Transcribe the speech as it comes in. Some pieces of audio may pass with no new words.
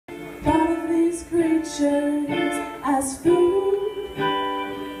thought of these creatures as food.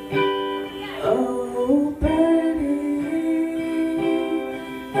 Oh, Birdie,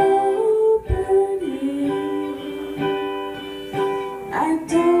 oh, Birdie, I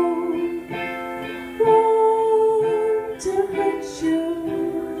don't want to hurt you,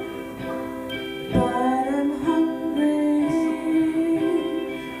 but I'm hungry,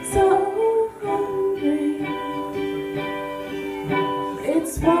 so hungry.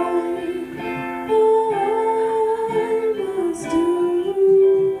 It's why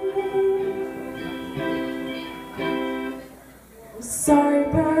sorry,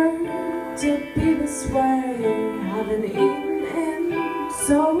 bird, to be this way. Haven't eaten in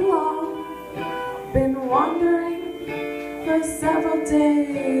so long. Been wandering for several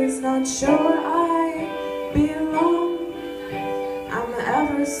days, not sure I belong. I'm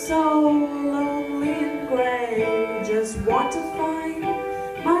ever so lonely and gray, just want to find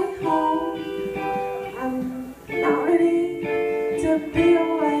my home. I'm not ready to be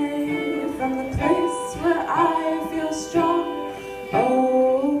away from the place where I feel strong.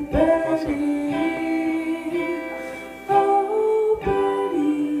 Oh, Birdie, oh,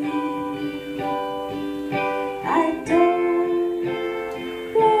 Birdie, I don't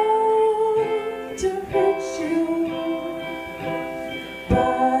want to hurt you,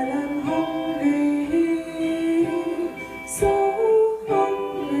 but I'm hungry, so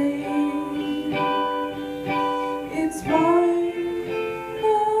hungry. It's why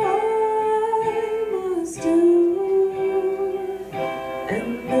I must do.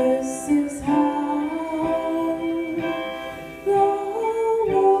 And this is how the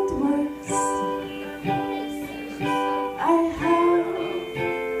world works. I have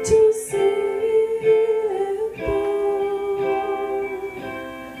to see it through.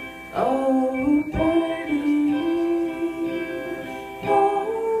 Oh, Birdie,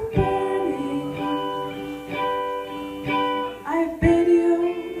 oh, Birdie, I bid you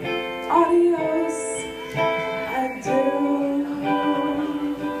adios. I do.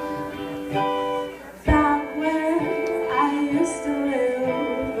 Back where I used to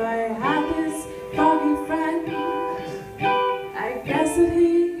live, I had this foggy friend. I guess that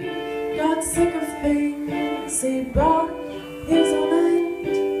he got sick of things, he brought his own end.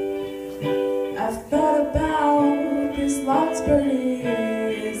 I've thought about this lots, Birdie.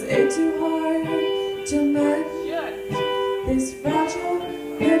 Is it too hard to mend? This fragile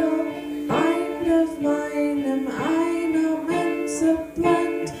little mind of mine, am I not meant to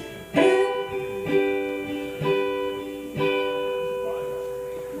blend in?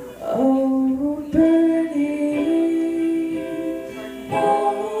 Oh, Birdie,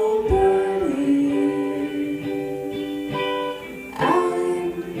 oh, Birdie, I'm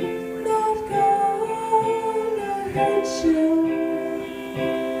not gonna hurt you.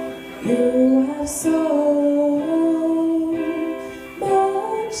 You have so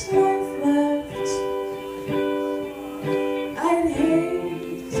much life left. I'd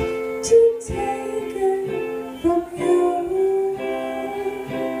hate to take it from you.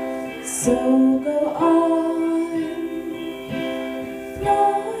 So go on,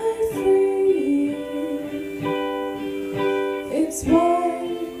 fly free. It's what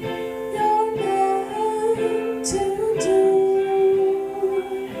you're meant to do.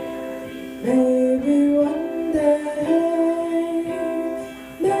 Maybe one day,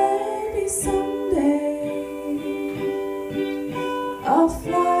 maybe someday, I'll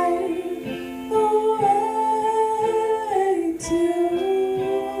fly away too.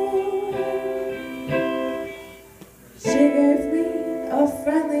 She gave me a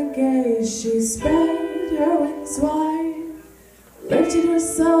friendly gaze, she spread her wings wide, lifted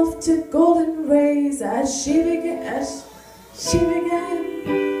herself to golden rays as she began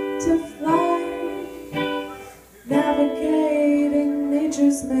to fly, navigating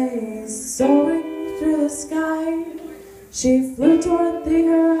nature's maze, soaring through the sky. She flew toward the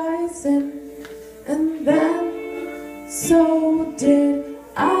horizon, and then so did